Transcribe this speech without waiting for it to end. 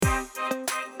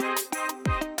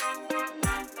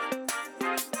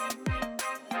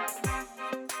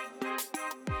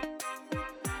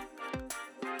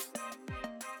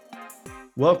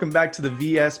Welcome back to the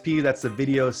VSP. That's the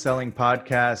Video Selling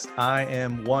Podcast. I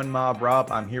am One Mob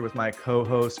Rob. I'm here with my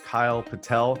co-host Kyle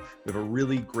Patel. We have a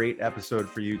really great episode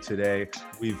for you today.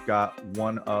 We've got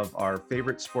one of our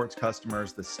favorite sports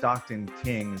customers, the Stockton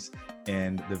Kings,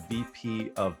 and the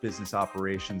VP of Business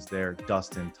Operations there,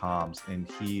 Dustin Toms, and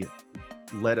he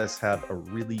let us have a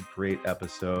really great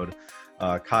episode.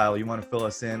 Kyle, you want to fill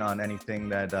us in on anything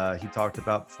that he talked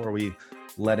about before we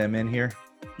let him in here?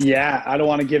 Yeah, I don't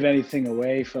want to give anything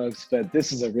away, folks, but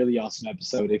this is a really awesome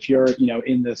episode. If you're,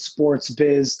 in the sports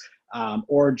biz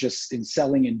or just in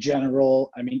selling in general,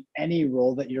 I mean, any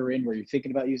role that you're in where you're thinking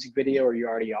about using video or you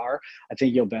already are, I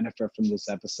think you'll benefit from this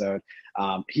episode.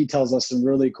 He tells us some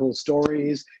really cool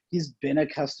stories. He's been a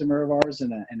customer of ours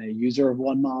and a user of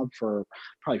OneMob for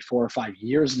probably 4 or 5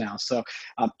 years now. So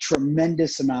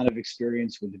tremendous amount of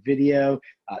experience with video,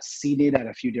 seated at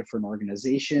a few different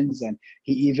organizations. And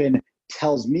he even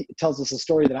tells us a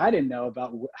story that I didn't know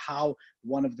about how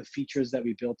one of the features that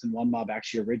we built in OneMob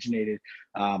actually originated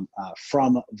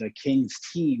from the Kings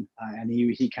team. And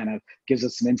he kind of gives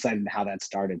us some insight into how that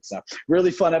started. So really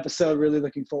fun episode, really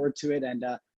looking forward to it. And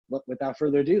without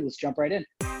further ado, let's jump right in.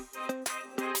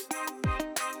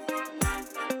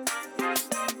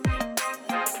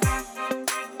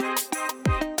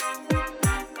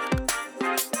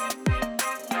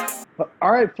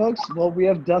 All right, folks. Well, we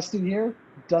have Dustin here.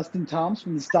 Dustin Toms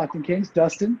from the Stockton Kings.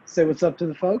 Dustin, say what's up to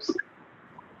the folks.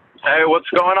 Hey, what's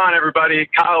going on, everybody?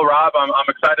 Kyle, Rob, I'm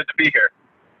excited to be here.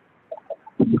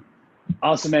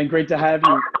 Awesome, man. Great to have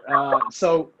you.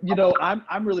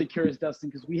 I'm really curious, Dustin,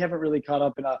 because we haven't really caught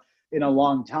up in a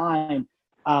long time,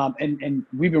 and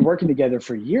we've been working together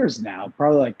for years now,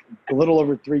 probably like a little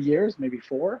over 3 years, maybe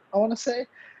 4. I want to say.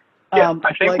 Yeah,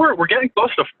 I think we're getting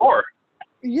close to 4.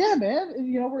 Yeah, man.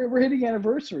 We're hitting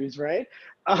anniversaries, right?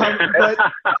 But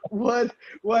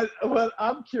what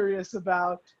I'm curious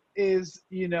about is,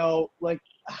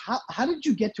 how did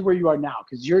you get to where you are now?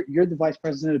 Because you're the vice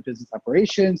president of business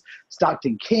operations,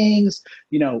 Stockton Kings.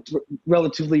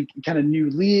 Relatively kind of new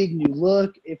league, new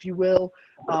look, if you will.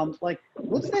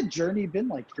 What's that journey been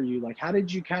like for you? Like, how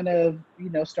did you kind of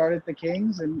start at the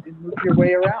Kings and move your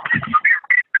way around?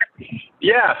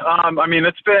 Yeah,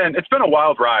 it's been a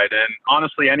wild ride, and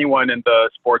honestly, anyone in the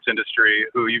sports industry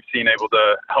who you've seen able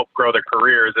to help grow their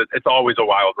careers, it's always a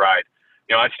wild ride.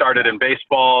 I started in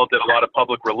baseball, did a lot of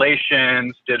public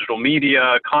relations, digital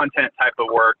media, content type of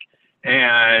work,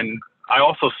 and I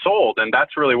also sold, and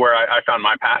that's really where I found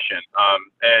my passion.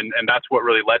 And that's what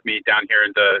really led me down here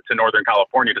to Northern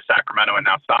California, to Sacramento, and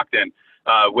now Stockton.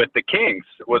 With the Kings,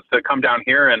 was to come down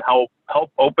here and help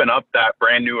open up that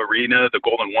brand new arena, the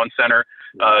Golden One Center,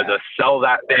 to sell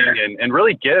that thing and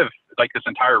really give this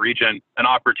entire region an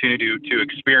opportunity to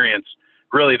experience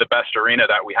really the best arena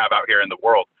that we have out here in the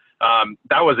world.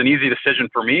 That was an easy decision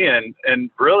for me,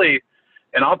 and really,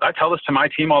 I tell this to my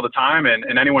team all the time,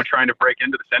 and anyone trying to break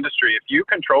into this industry: if you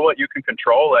control it, you can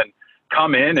control, and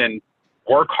come in and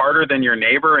work harder than your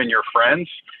neighbor and your friends.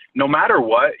 No matter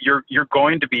what, you're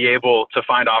going to be able to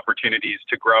find opportunities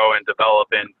to grow and develop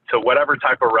into whatever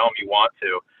type of realm you want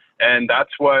to. And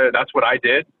that's what I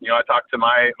did. I talked to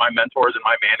my mentors and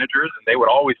my managers, and they would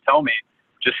always tell me,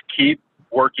 just keep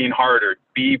working harder,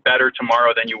 be better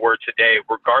tomorrow than you were today,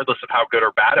 regardless of how good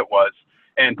or bad it was.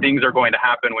 And things are going to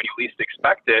happen when you least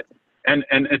expect it. And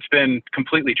it's been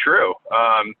completely true.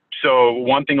 So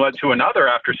one thing led to another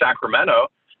after Sacramento,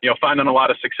 finding a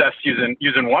lot of success using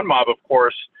OneMob, of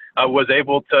course. Was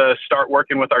able to start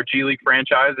working with our G League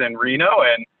franchise in Reno,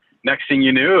 and next thing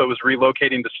you knew, it was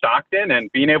relocating to Stockton, and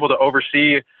being able to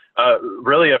oversee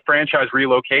really a franchise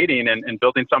relocating and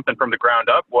building something from the ground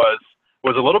up was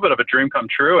a little bit of a dream come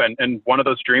true, and one of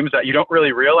those dreams that you don't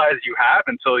really realize you have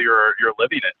until you're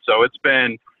living it. So it's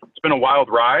been a wild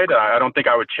ride. I don't think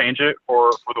I would change it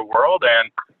for the world,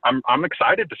 and I'm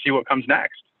excited to see what comes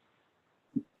next.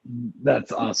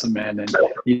 That's awesome, man.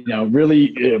 And,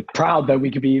 really proud that we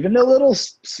could be even a little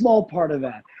small part of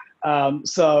that.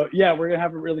 So yeah, we're going to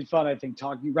have a really fun, I think,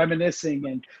 talking, reminiscing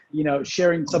and,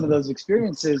 sharing some of those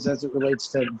experiences as it relates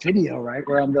to video, right?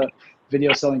 We're on the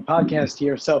Video Selling Podcast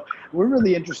here. So we're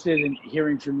really interested in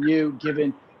hearing from you,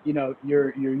 given,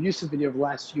 your use of video over the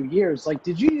last few years.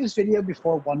 Did you use video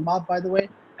before OneMob, by the way,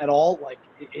 at all?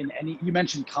 You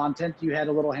mentioned content, you had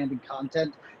a little hand in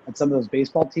content at some of those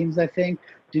baseball teams, I think.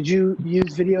 Did you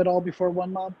use video at all before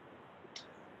OneMob?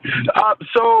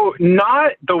 So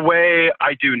not the way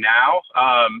I do now.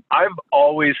 I've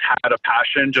always had a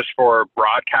passion just for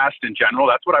broadcast in general.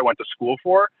 That's what I went to school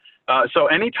for. So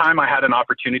anytime I had an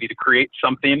opportunity to create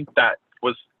something that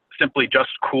was simply just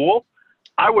cool,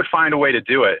 I would find a way to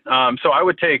do it. So I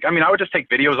would just take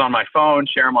videos on my phone,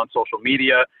 share them on social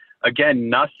media. Again,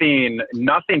 nothing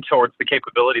towards the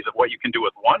capabilities of what you can do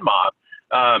with One Mob.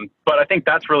 But I think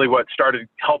that's really what started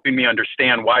helping me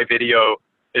understand why video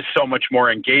is so much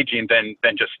more engaging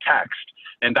than just text.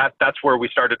 And that's where we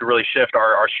started to really shift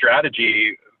our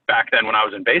strategy back then when I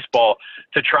was in baseball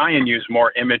to try and use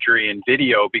more imagery and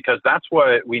video, because that's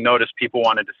what we noticed people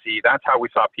wanted to see. That's how we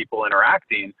saw people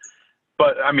interacting.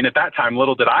 But I mean, at that time,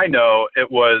 little did I know it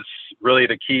was really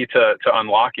the key to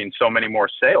unlocking so many more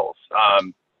sales.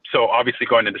 So obviously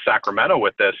going into Sacramento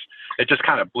with this, it just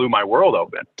kind of blew my world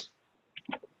open.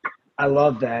 I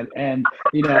love that. And,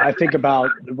 you know, I think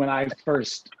about when I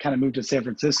first kind of moved to San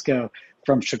Francisco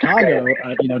from Chicago,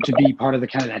 you know, to be part of the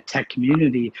kind of that tech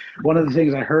community. One of the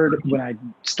things I heard when I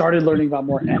started learning about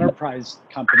more enterprise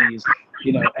companies,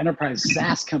 you know, enterprise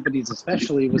SaaS companies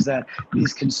especially, was that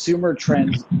these consumer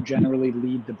trends generally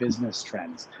lead the business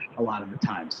trends a lot of the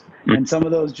times. And some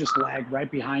of those just lag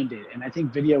right behind it. And I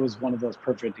think video is one of those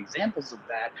perfect examples of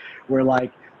that, where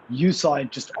like you saw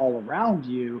it just all around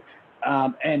you.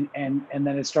 And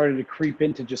then it started to creep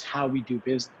into just how we do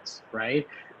business, right?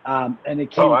 And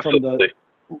it came from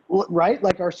right,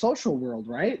 like our social world,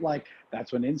 right? Like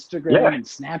that's when Instagram and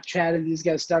Snapchat and these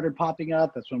guys started popping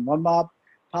up. That's when One Mob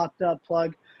popped up,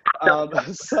 plug.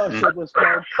 Social was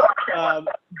fun.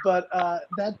 But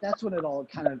that's when it all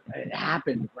kind of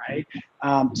happened, right?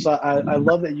 So I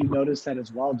love that you noticed that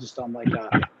as well, just on like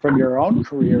from your own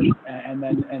career, and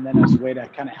then as a way to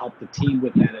kind of help the team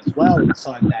with that as well, and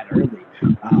saw it that early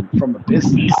from a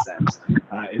business sense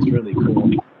is really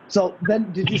cool. So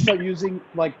then, did you start using,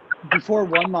 like, before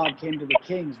One Mob came to the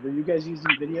Kings, were you guys using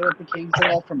video at the Kings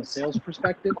at all from a sales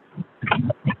perspective?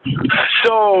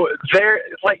 So there,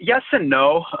 like, yes and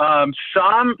no.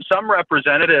 Some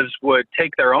representatives would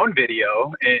take their own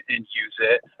video and use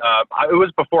it. It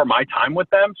was before my time with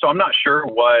them, so I'm not sure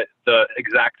what the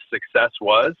exact success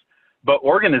was. But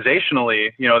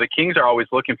organizationally, you know, the Kings are always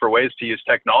looking for ways to use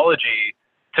technology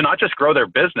to not just grow their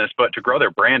business, but to grow their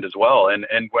brand as well. And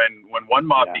when One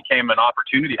Mob became an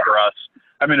opportunity for us,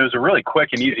 I mean, it was a really quick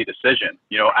and easy decision,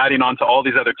 you know, adding on to all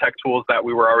these other tech tools that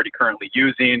we were already currently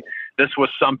using. This was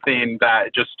something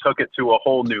that just took it to a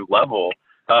whole new level.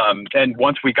 And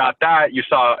once we got that, you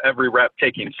saw every rep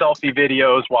taking selfie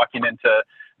videos, walking into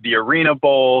the Arena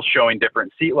Bowl, showing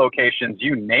different seat locations,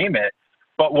 you name it.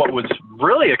 But what was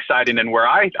really exciting, and where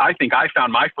I think I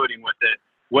found my footing with it,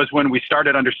 was when we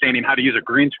started understanding how to use a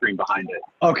green screen behind it.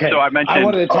 Okay. So I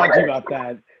wanted to talk to you about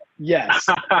that. Yes.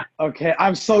 Okay.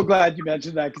 I'm so glad you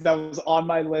mentioned that, because that was on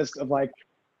my list of like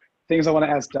things I want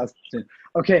to ask Dustin.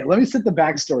 Okay. Let me set the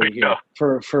backstory here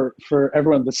for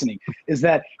everyone listening, is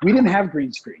that we didn't have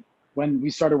green screen when we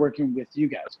started working with you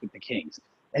guys, with the Kings.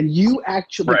 And you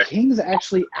actually, the Kings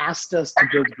actually asked us to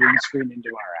build green screen into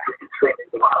our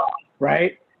app,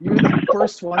 right? You were the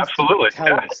first ones to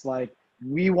tell us, like,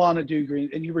 we want to do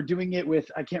green, and you were doing it with,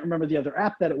 I can't remember the other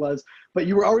app that it was, but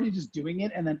you were already just doing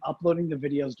it and then uploading the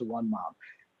videos to One Mob.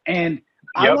 And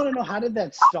I want to know, how did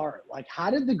that start? Like, how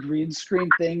did the green screen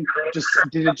thing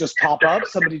did it just pop up?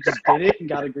 Somebody just did it and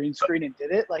got a green screen and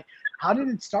did it? Like, how did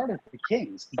it start at the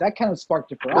Kings? That kind of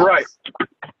sparked it for us. Right.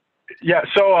 Yeah.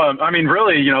 So, I mean,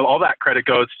 really, you know, all that credit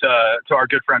goes to our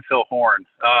good friend, Phil Horn.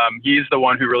 He's the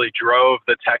one who really drove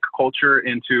the tech culture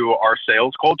into our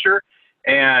sales culture.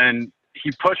 And he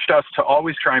pushed us to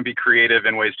always try and be creative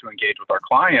in ways to engage with our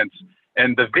clients.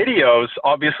 And the videos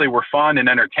obviously were fun and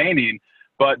entertaining,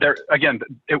 but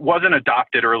it wasn't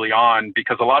adopted early on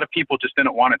because a lot of people just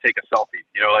didn't want to take a selfie,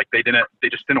 you know, like they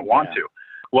just didn't want to.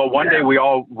 Well, one day we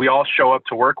all show up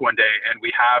to work one day and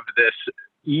we have this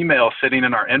email sitting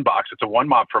in our inbox. It's a One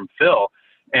Mob from Phil,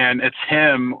 and it's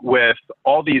him with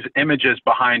all these images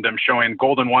behind him showing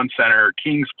Golden One Center,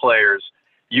 Kings players,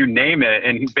 you name it.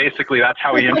 And basically that's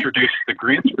how he introduced the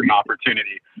green screen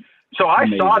opportunity. So I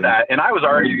saw that and I was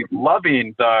already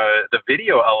loving the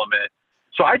video element.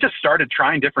 So I just started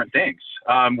trying different things.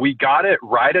 We got it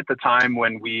right at the time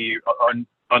when we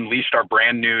unleashed our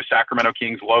brand new Sacramento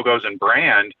Kings logos and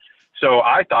brand. So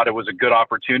I thought it was a good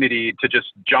opportunity to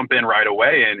just jump in right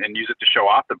away and use it to show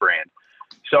off the brand.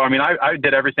 So, I mean, I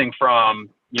did everything from,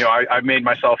 you know, I made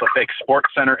myself a fake Sports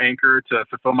Center anchor to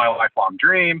fulfill my lifelong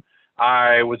dream.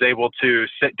 I was able to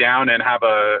sit down and have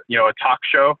a talk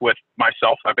show with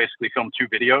myself. I basically filmed 2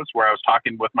 videos where I was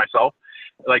talking with myself.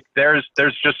 Like there's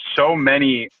just so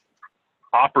many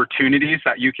opportunities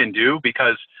that you can do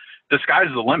because the sky's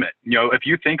the limit. You know, if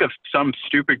you think of some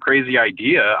stupid, crazy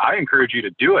idea, I encourage you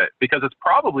to do it because it's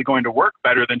probably going to work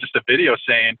better than just a video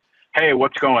saying, hey,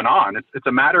 what's going on? It's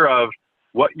a matter of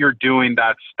what you're doing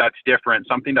that's different,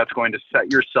 something that's going to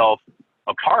set yourself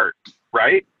apart,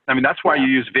 right? I mean, that's why you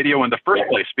use video in the first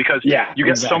place, because you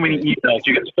get so many emails,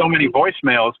 you get so many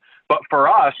voicemails. But for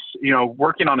us, you know,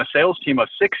 working on a sales team of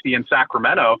 60 in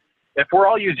Sacramento, if we're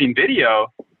all using video,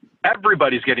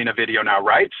 everybody's getting a video now,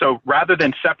 right? So rather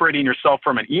than separating yourself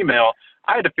from an email,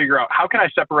 I had to figure out, how can I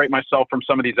separate myself from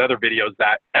some of these other videos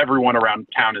that everyone around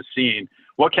town is seeing?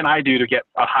 What can I do to get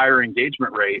a higher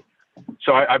engagement rate?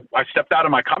 So I stepped out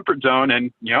of my comfort zone,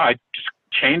 and, you know, I just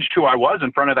changed who I was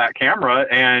in front of that camera.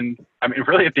 And I mean,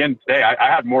 really at the end of the day,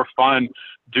 I had more fun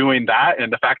doing that.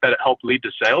 And the fact that it helped lead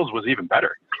to sales was even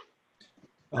better.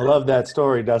 I love that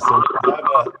story, Dustin.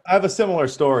 I have a similar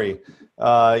story.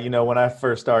 You know, when I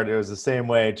first started, it was the same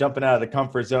way, jumping out of the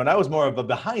comfort zone. I was more of a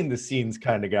behind the scenes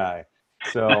kind of guy.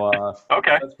 So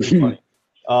okay, that's pretty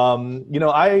funny. You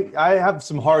know, I have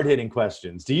some hard hitting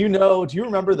questions. Do you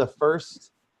remember the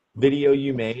first video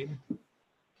you made?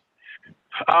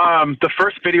 The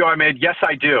first video I made, yes,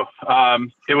 I do.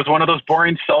 It was one of those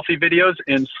boring selfie videos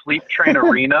in Sleep Train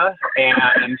Arena.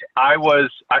 And I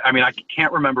mean, I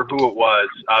can't remember who it was,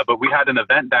 but we had an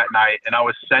event that night, and I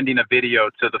was sending a video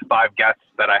to the 5 guests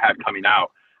that I had coming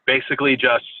out, basically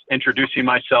just introducing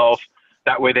myself.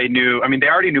 That way they knew, I mean, they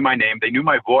already knew my name, they knew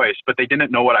my voice, but they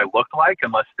didn't know what I looked like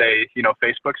unless they, you know,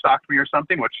 Facebook stalked me or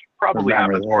something, which probably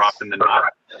happens more often than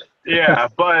not. Yeah,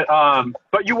 but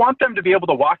you want them to be able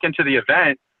to walk into the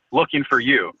event looking for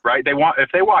you, right? If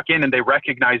they walk in and they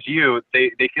recognize you,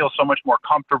 they feel so much more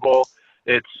comfortable.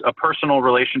 It's a personal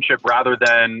relationship rather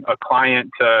than a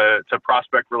client to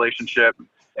prospect relationship.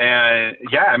 And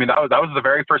yeah, I mean, that was the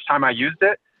very first time I used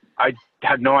it. I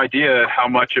had no idea how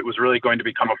much it was really going to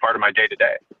become a part of my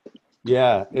day-to-day.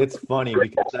 Yeah, it's funny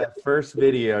because that first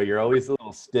video you're always a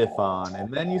little stiff on,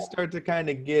 and then you start to kind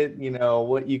of get, you know,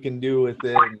 what you can do with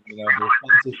it, and, you know, the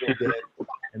responses you get,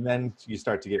 and then you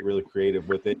start to get really creative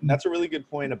with it. And that's a really good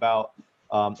point about,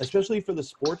 especially for the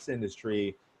sports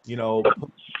industry, you know,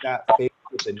 putting that face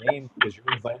with the name, because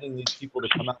you're inviting these people to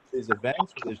come out to these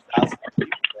events where there's thousands of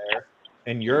people there,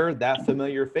 and you're that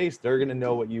familiar face. They're going to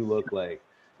know what you look like.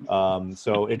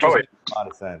 So it just makes a lot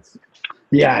of sense.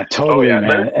 Yeah, totally,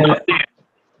 man. And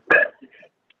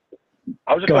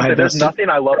I was just going to say, there's nothing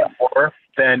I love more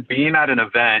than being at an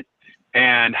event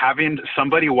and having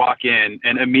somebody walk in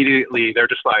and immediately they're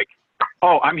just like,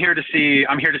 oh, I'm here to see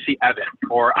Evan,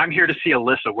 or I'm here to see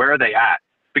Alyssa. Where are they at?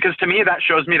 Because to me, that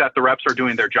shows me that the reps are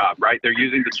doing their job, right? They're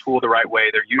using the tool the right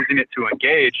way. They're using it to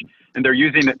engage, and they're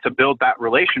using it to build that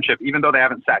relationship, even though they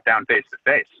haven't sat down face to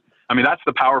face. I mean, that's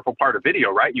the powerful part of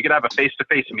video, right? You could have a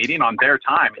face-to-face meeting on their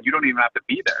time, and you don't even have to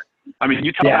be there. I mean,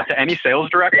 you tell that to any sales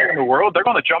director in the world, they're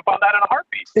going to jump on that in a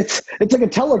heartbeat. It's like a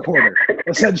teleporter,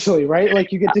 essentially, right?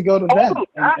 Like you get to go to them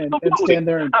and stand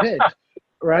there and pitch,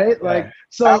 right? Yeah. Like,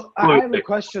 so absolutely. I have a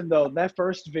question though. That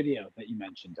first video that you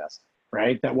mentioned, Dustin,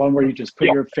 right? That one where you just put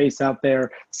your face out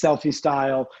there, selfie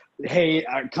style. Hey,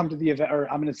 come to the event,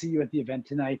 or I'm going to see you at the event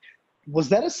tonight. Was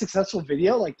that a successful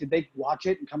video? Like, did they watch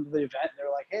it and come to the event and they're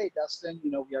like, hey, Dustin,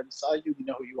 you know, we already saw you. We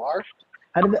know who you are.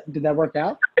 How did that work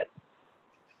out?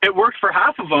 It worked for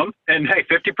half of them. And hey,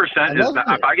 50% is,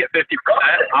 if I get 50%,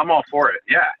 I'm all for it.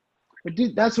 Yeah. But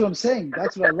dude, that's what I'm saying.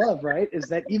 That's what I love, right? Is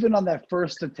that even on that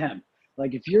first attempt,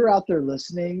 like if you're out there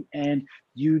listening and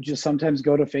you just sometimes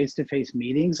go to face-to-face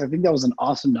meetings, I think that was an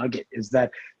awesome nugget, is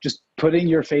that just putting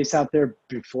your face out there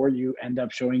before you end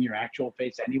up showing your actual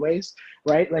face anyways,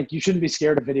 right? Like you shouldn't be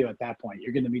scared of video at that point.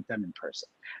 You're going to meet them in person,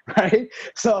 right?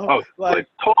 So like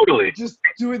totally just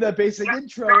doing that basic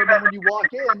intro, and then when you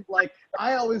walk in, like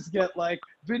I always get like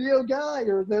video guy,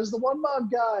 or there's the one mom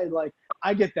guy. Like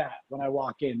I get that when I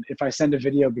walk in. If I send a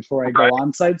video before I go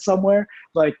on site somewhere,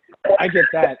 like I get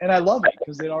that. And I love it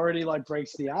because it already like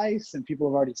breaks the ice and people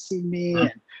have already seen me,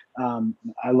 and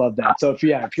I love that. So if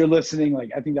you're listening, like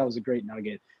I think that was a great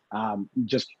nugget.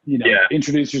 Just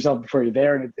introduce yourself before you're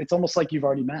there, and it's almost like you've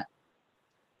already met.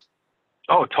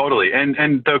 Oh, totally.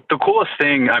 And the coolest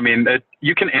thing, I mean,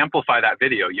 you can amplify that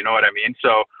video. You know what I mean?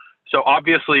 So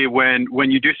obviously when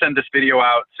you do send this video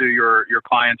out to your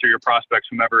clients or your prospects,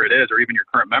 whomever it is, or even your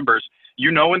current members,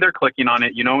 you know when they're clicking on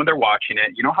it, you know when they're watching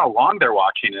it, you know how long they're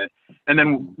watching it, and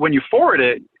then when you forward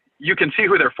it, you can see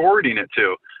who they're forwarding it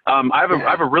to. I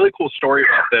have a really cool story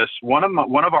about this. One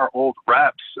of our old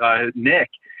reps, Nick,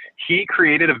 he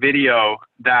created a video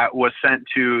that was sent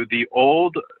to the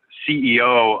old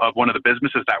CEO of one of the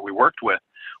businesses that we worked with.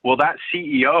 Well, that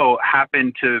CEO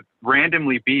happened to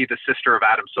randomly be the sister of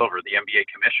Adam Silver, the NBA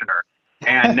commissioner.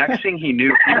 And next thing he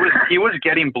knew, he was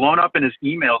getting blown up in his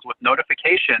emails with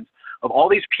notifications of all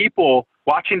these people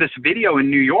watching this video in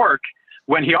New York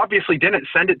when he obviously didn't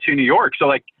send it to New York. So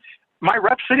like, my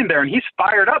rep's sitting there and he's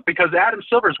fired up because Adam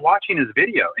Silver's watching his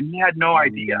video and he had no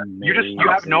idea. You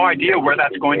have no idea where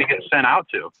that's going to get sent out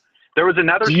to. There was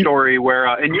another story where,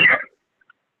 and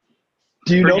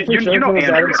do you know for sure it was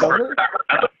Adam Silver?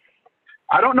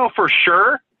 I don't know for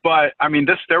sure, but I mean,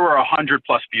 there were 100+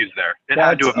 views there. It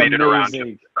had to have made it around.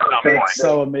 That's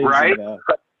so amazing, right? Though.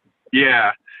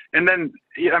 Yeah. And then,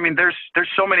 I mean, there's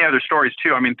so many other stories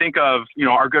too. I mean, think of,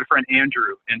 our good friend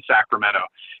Andrew in Sacramento.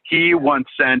 He once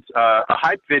sent a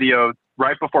hype video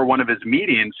right before one of his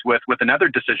meetings with another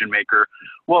decision maker.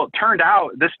 Well, it turned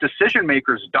out this decision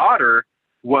maker's daughter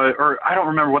was, or I don't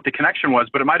remember what the connection was,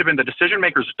 but it might've been the decision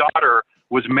maker's daughter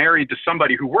was married to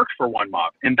somebody who worked for One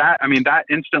Mob. And that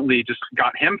instantly just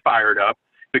got him fired up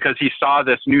because he saw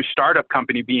this new startup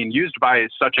company being used by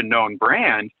such a known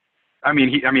brand.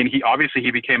 He obviously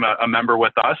became a member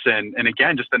with us. And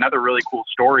again, just another really cool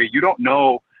story. You don't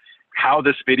know how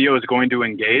this video is going to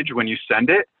engage when you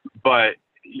send it, but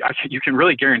you can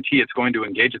really guarantee it's going to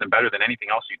engage them better than anything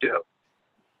else you do.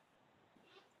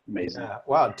 Amazing. Yeah.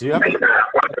 Wow. Do you have any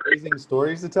amazing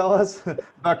stories to tell us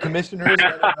about commissioners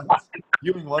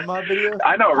viewing One Mob videos?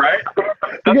 I know, right?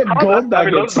 You get gold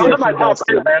nuggets here from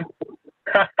Dustin. Man.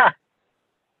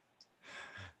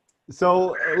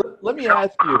 So let me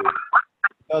ask you,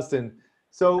 Dustin.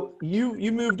 So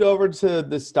you moved over to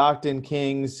the Stockton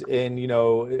Kings, and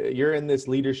you're in this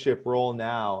leadership role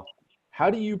now. How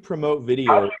do you promote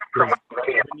video?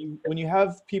 When you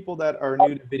have people that are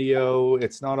new to video,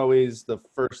 it's not always the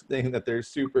first thing that they're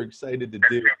super excited to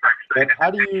do. But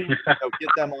how do you get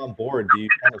them on board? Do you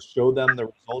kind of show them the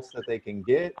results that they can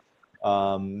get?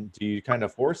 Do you kind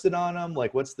of force it on them?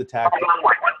 Like, what's the tactic?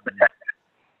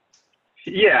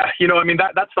 Yeah,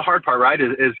 that's the hard part, right?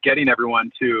 Is getting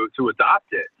everyone to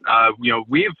adopt it.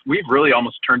 We've really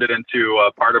almost turned it into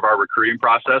a part of our recruiting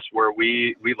process where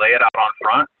we lay it out on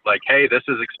front, like, hey, this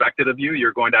is expected of you.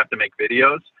 You're going to have to make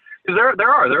videos. Because there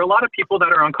are a lot of people that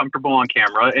are uncomfortable on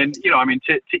camera, and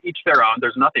to each their own.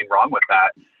 There's nothing wrong with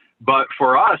that. But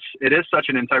for us, it is such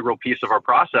an integral piece of our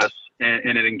process,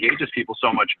 and it engages people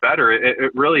so much better.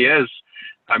 It really is.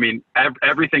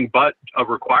 Everything but a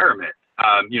requirement.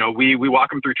 We walk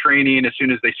them through training as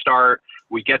soon as they start.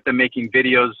 We get them making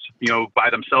videos, by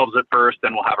themselves at first.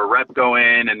 Then we'll have a rep go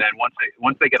in, and then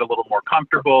once they get a little more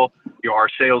comfortable, our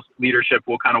sales leadership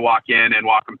will kind of walk in and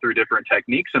walk them through different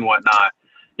techniques and whatnot.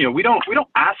 We don't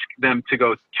ask them to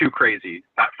go too crazy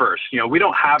at first. We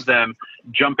don't have them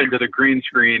jump into the green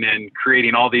screen and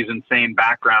creating all these insane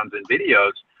backgrounds and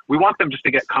videos. We want them just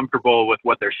to get comfortable with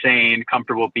what they're saying,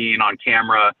 comfortable being on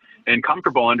camera, and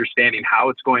comfortable understanding how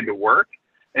it's going to work.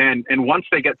 And once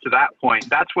they get to that point,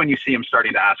 that's when you see them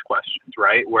starting to ask questions,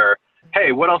 right? Where,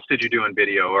 hey, what else did you do in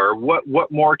video? Or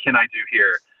what more can I do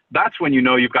here? That's when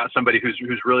you've got somebody who's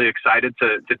really excited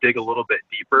to dig a little bit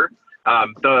deeper.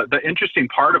 The interesting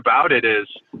part about it is,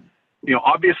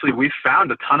 obviously we've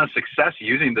found a ton of success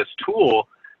using this tool,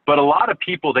 but a lot of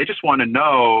people, they just want to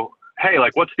know, hey,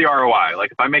 like, what's the ROI?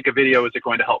 Like, if I make a video, is it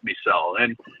going to help me sell?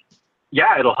 And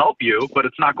yeah, it'll help you, but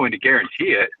it's not going to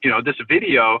guarantee it. This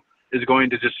video is going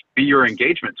to just be your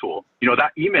engagement tool.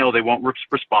 That email they won't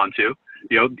respond to.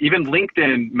 Even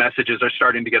LinkedIn messages are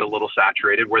starting to get a little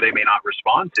saturated where they may not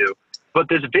respond to. But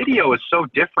this video is so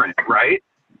different, right?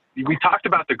 We talked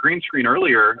about the green screen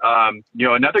earlier.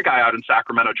 Another guy out in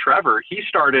Sacramento, Trevor, he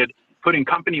started putting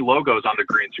company logos on the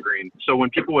green screen. So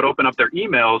when people would open up their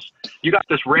emails, you got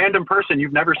this random person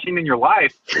you've never seen in your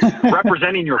life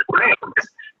representing your brand.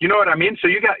 You know what I mean? So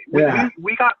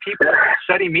we got people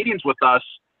setting meetings with us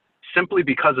simply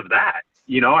because of that.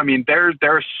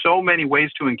 There are so many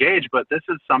ways to engage, but this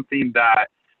is something that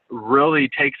really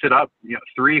takes it up,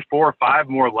 3, 4, 5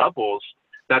 more levels.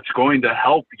 That's going to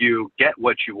help you get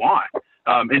what you want.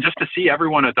 And just to see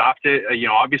everyone adopt it,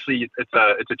 obviously it's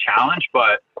a challenge,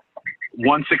 but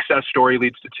one success story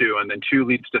leads to 2, and then 2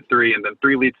 leads to 3, and then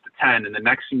 3 leads to 10. And the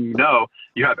next thing you know,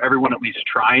 you have everyone at least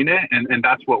trying it. And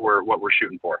that's what we're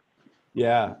shooting for.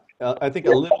 Yeah. I think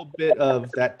a little bit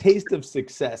of that taste of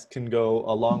success can go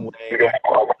a long way.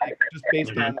 Just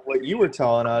based on what you were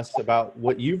telling us about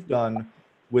what you've done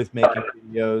with making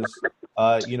videos,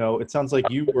 it sounds like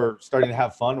you were starting to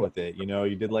have fun with it.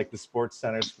 You did like the Sports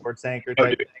Center sports anchor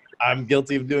type thing. I'm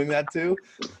guilty of doing that too.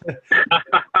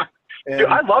 Dude,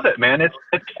 I love it, man. It's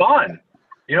fun.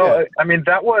 Really,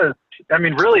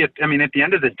 at the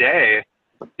end of the day,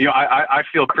 I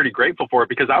feel pretty grateful for it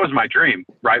because that was my dream,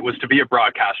 right? Was to be a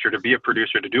broadcaster, to be a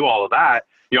producer, to do all of that.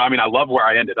 I love where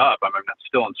I ended up. I'm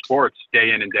still in sports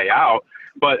day in and day out.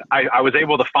 But I was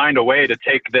able to find a way to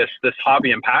take this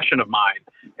hobby and passion of mine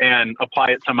and apply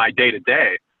it to my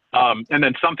day-to-day. And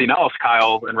then something else,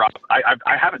 Kyle and Rob,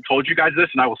 I haven't told you guys this,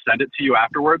 and I will send it to you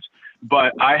afterwards,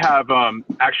 but I have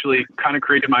actually kind of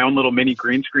created my own little mini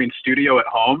green screen studio at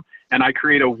home, and I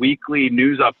create a weekly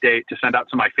news update to send out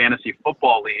to my fantasy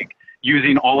football league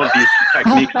using all of these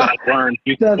techniques that I've learned.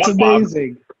 That's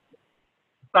amazing.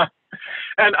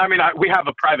 And I mean, we have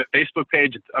a private Facebook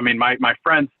page. I mean, my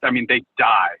friends, I mean, they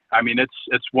die. I mean,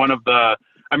 it's one of the,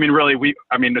 I mean, really,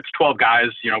 it's 12 guys,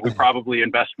 you know, we probably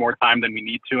invest more time than we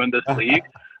need to in this league,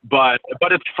 but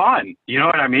it's fun, you know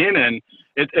what I mean? And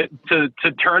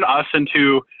to turn us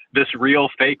into this real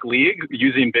fake league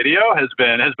using video has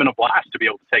been a blast to be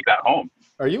able to take that home.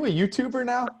 Are you a YouTuber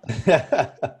now?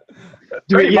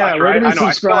 Dude, yeah, much, we're right? going to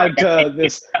subscribe to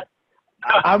this.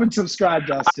 I would subscribe,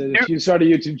 Dustin. If you start a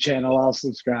YouTube channel, I'll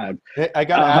subscribe. I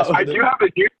got to ask. I do have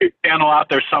a YouTube channel out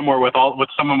there somewhere with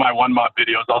some of my one mob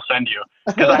videos. I'll send you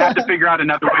because I have to figure out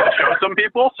another way to show some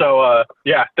people. So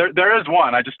yeah, there is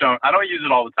one. I don't use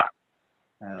it all the time.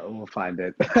 We'll find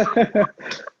it.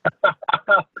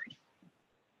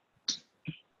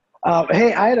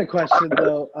 Hey, I had a question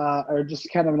though, or just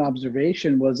kind of an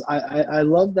observation. Was I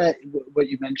love that what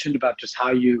you mentioned about just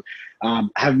how you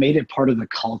have made it part of the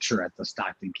culture at the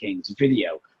Stockton Kings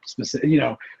video, specific, you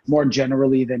know, more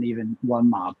generally than even one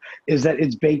mob, is that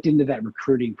it's baked into that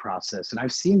recruiting process. And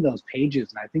I've seen those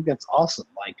pages, and I think that's awesome.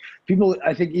 Like people,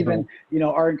 I think even you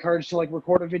know are encouraged to like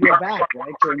record a video back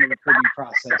right during the recruiting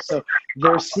process. So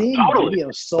they're seeing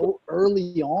videos so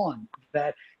early on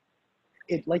that.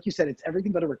 It, like you said, it's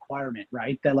everything but a requirement,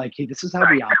 right? That like, hey, this is how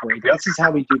we operate. This is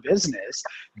how we do business.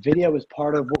 Video is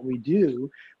part of what we do.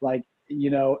 Like, you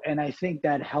know, and I think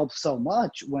that helps so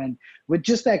much with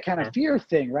just that kind of fear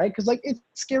thing, right? Because like, it's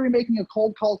scary making a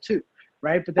cold call too,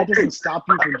 right? But that doesn't stop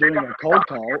you from doing a cold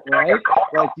call, right?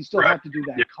 Like you still have to do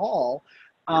that call.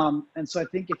 And so I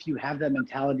think if you have that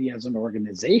mentality as an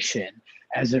organization,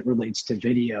 as it relates to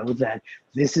video, that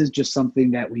this is just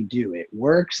something that we do. It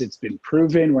works. It's been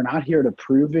proven. We're not here to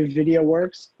prove if video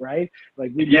works, right?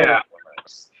 Like we know it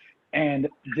works. And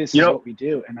this is what we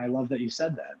do. And I love that you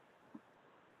said that.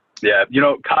 Yeah. You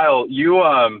know, Kyle, you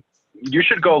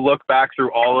should go look back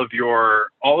through all of your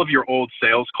old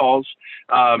sales calls.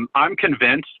 I'm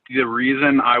convinced the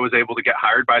reason I was able to get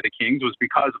hired by the Kings was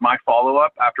because my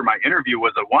follow-up after my interview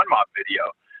was a one mob video.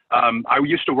 I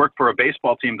used to work for a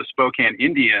baseball team, the Spokane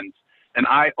Indians, and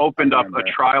I opened up a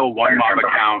trial one mob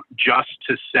account just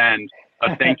to send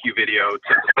a thank you video to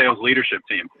the sales leadership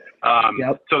team.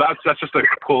 So that's just a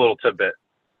cool little tidbit.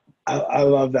 I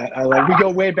love that. We go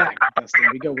way back, Dustin.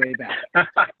 We go way back.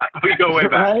 We go way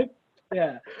back. Right?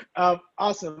 Yeah.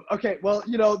 Awesome. Okay. Well,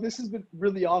 you know, this has been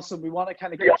really awesome. We want to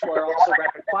kind of get to our also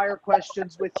rapid fire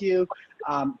questions with you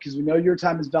because we know your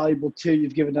time is valuable too.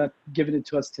 You've given it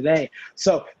to us today.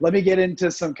 So let me get into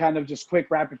some kind of just quick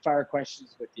rapid fire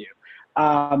questions with you.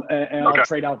 And I'll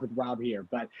trade off with Rob here.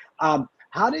 But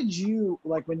how did you,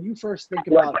 like when you first think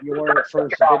about your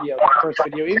first video,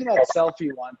 even that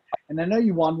selfie one, and I know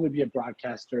you wanted to be a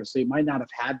broadcaster, so you might not have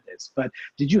had this, but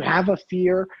did you have a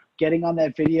fear getting on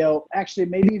that video? Actually,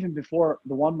 maybe even before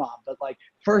the one mob, but like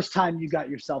first time you got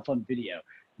yourself on video,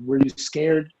 were you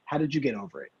scared? How did you get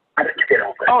over it?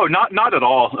 Oh, not at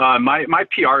all. My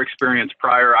PR experience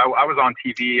prior, I was on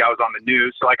TV, I was on the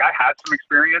news, so like I had some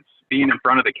experience being in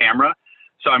front of the camera.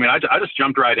 So I mean, I just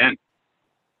jumped right in.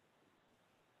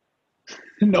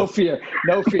 No fear.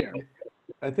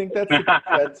 I think that's the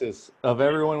consensus of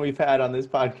everyone we've had on this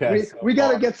podcast. We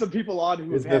got to get some people on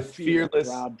who have had fearless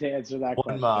Rob to answer that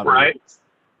question. Mob. Right?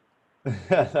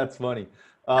 That's funny.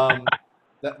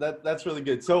 That's really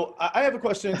good. So I have a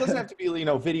question. It doesn't have to be, you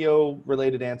know, video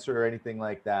related answer or anything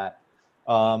like that.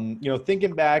 You know,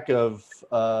 thinking back to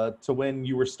when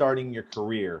you were starting your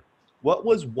career, what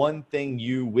was one thing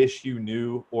you wish you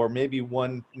knew, or maybe I'll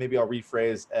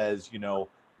rephrase as, you know,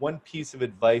 one piece of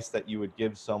advice that you would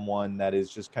give someone that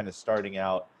is just kind of starting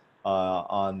out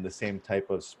on the same type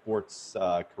of sports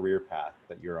career path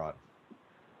that you're on?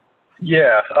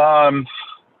 Yeah.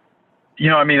 You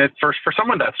know, I mean, for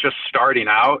someone that's just starting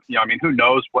out, you know, I mean, who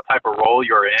knows what type of role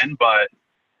you're in, but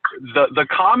the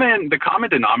common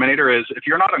denominator is if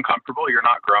you're not uncomfortable, you're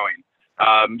not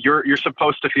growing. You're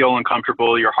supposed to feel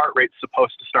uncomfortable. Your heart rate's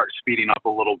supposed to start speeding up a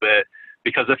little bit,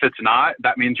 because if it's not,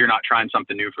 that means you're not trying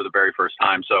something new for the very first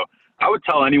time. So I would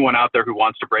tell anyone out there who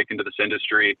wants to break into this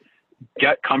industry,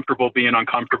 get comfortable being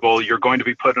uncomfortable. You're going to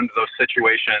be put into those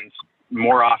situations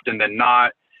more often than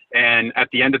not. And at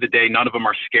the end of the day, none of them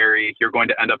are scary. You're going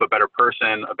to end up a better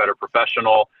person, a better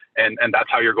professional, and that's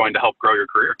how you're going to help grow your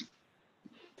career.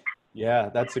 Yeah,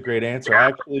 that's a great answer. I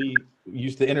actually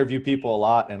used to interview people a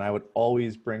lot, and I would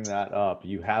always bring that up.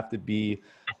 You have to be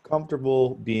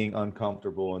comfortable being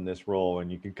uncomfortable in this role,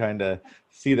 and you can kind of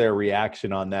see their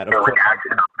reaction on that. Of course, I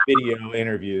did video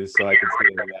interviews, so I can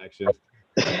see their reaction.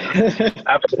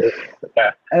 Absolutely.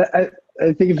 Yeah.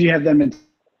 I think if you have that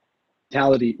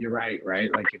mentality, you're right?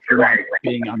 Like if you're not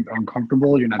being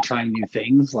uncomfortable, you're not trying new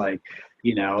things, like,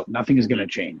 nothing is going to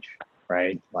change,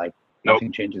 right? Like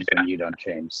nothing changes when you don't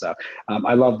change. So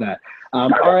I love that. All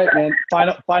right, man.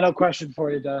 Final question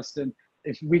for you, Dustin.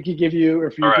 If we could give you, or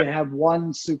if you could have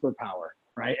one superpower,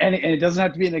 right? And it doesn't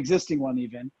have to be an existing one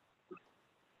even.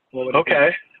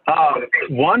 Okay.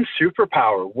 One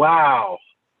superpower. Wow.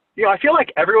 I feel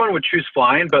like everyone would choose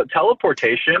flying, but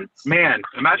teleportation, man,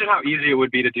 imagine how easy it would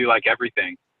be to do like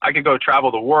everything. I could go travel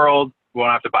the world.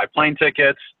 Won't have to buy plane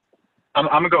tickets. I'm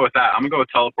going to go with that. I'm going to go with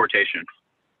teleportation.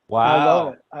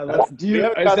 Wow. I love it. We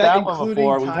haven't got that one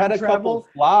before. We've had a couple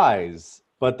flies,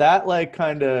 but that like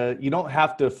kind of, you don't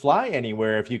have to fly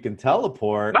anywhere if you can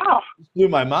teleport. No. It blew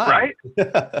my mind. Right?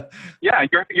 Yeah,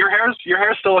 your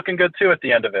hair's still looking good too at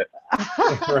the end of it.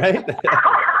 Right?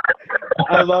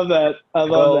 I love that. I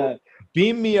love that.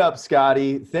 Beam me up,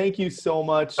 Scotty. Thank you so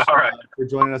much for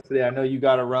joining us today. I know you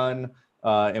got to run,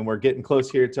 and we're getting close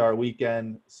here to our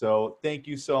weekend. So thank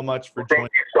you so much for joining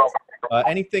us.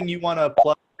 Anything you want to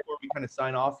plug before we kind of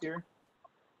sign off here?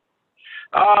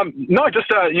 No, just,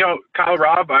 Kyle,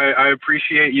 Rob, I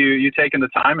appreciate you taking the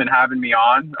time and having me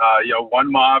on.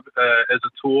 One Mob as a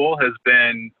tool has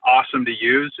been awesome to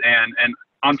use. And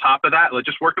on top of that,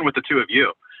 just working with the two of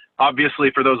you. Obviously,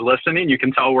 for those listening, you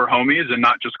can tell we're homies and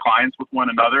not just clients with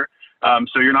one another.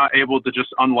 So you're not able to just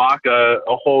unlock a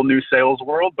whole new sales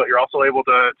world, but you're also able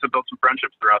to build some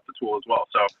friendships throughout the tool as well.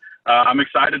 So I'm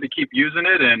excited to keep using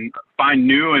it and find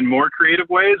new and more creative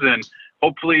ways. And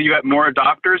hopefully you get more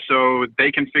adopters so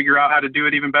they can figure out how to do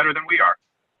it even better than we are.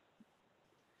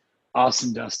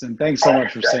 Awesome, Dustin. Thanks so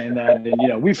much for saying that.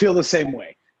 And, we feel the same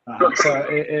way. So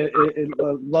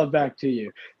love back to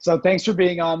you. So thanks for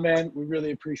being on, man. We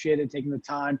really appreciate it, taking the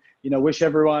time. Wish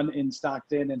everyone in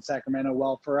Stockton and Sacramento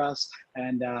well for us.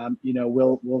 And,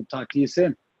 we'll talk to you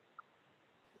soon.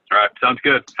 All right. Sounds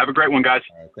good. Have a great one, guys.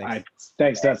 All right.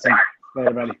 Thanks, Dustin.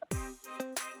 Later, buddy.